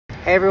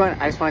Hey everyone,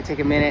 I just want to take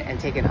a minute and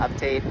take an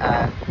update.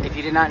 If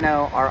you did not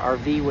know, our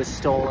RV was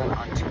stolen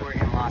on tour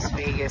in Las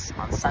Vegas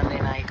on Sunday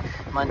night,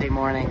 Monday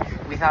morning.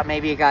 We thought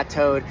maybe it got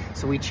towed,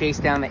 so we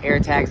chased down the air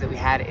tags that we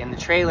had in the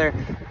trailer.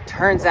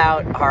 Turns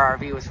out our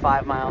RV was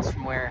 5 miles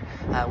from where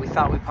we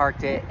thought we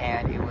parked it,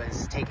 and it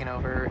was taken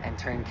over and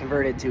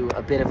converted to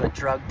a bit of a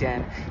drug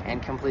den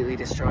and completely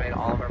destroyed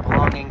all of our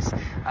belongings,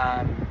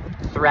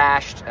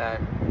 thrashed,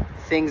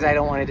 things I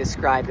don't want to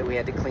describe that we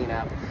had to clean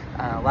up.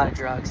 A lot of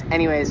drugs.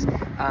 Anyways,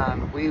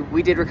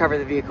 we did recover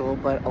the vehicle,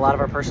 but a lot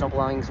of our personal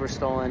belongings were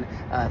stolen,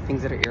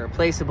 things that are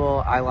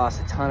irreplaceable. I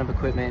lost a ton of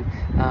equipment.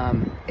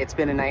 It's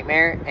been a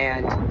nightmare,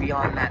 and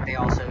beyond that, they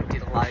also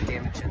did a lot of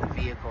damage to the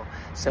vehicle.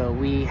 So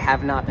we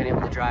have not been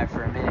able to drive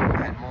for a minute. We've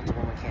had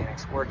multiple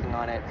mechanics working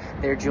on it.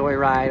 Their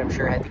Joyride, I'm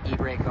sure, had the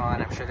e-brake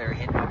on. I'm sure they were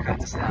hitting all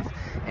kinds of stuff,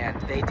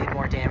 and they did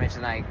more damage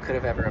than I could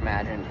have ever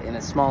imagined in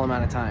a small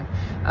amount of time.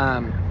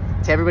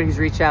 To everybody who's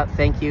reached out,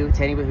 thank you.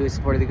 To anybody who has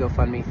supported the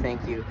GoFundMe,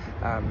 thank you.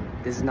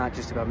 This is not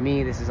just about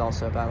me, this is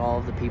also about all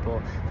of the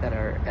people that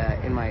are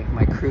in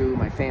my crew,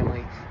 my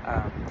family.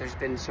 There's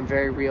been some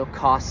very real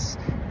costs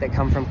that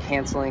come from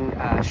canceling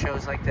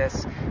shows like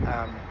this.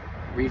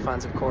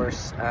 Refunds, of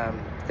course.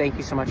 Thank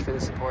you so much for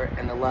the support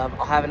and the love.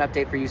 I'll have an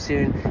update for you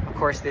soon. Of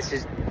course, this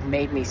has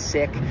made me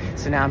sick,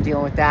 so now I'm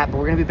dealing with that, but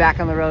we're gonna be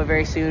back on the road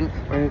very soon.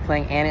 We're gonna be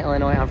playing Anna,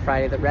 Illinois on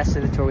Friday. The rest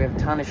of the tour, we have a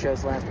ton of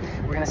shows left.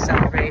 We're gonna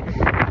celebrate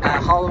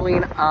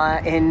Halloween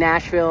in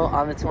Nashville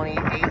on the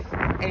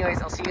 28th.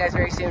 Anyways, I'll see you guys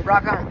very soon.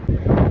 Rock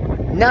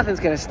on. Nothing's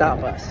gonna stop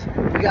us.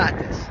 We got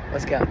this.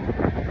 Let's go.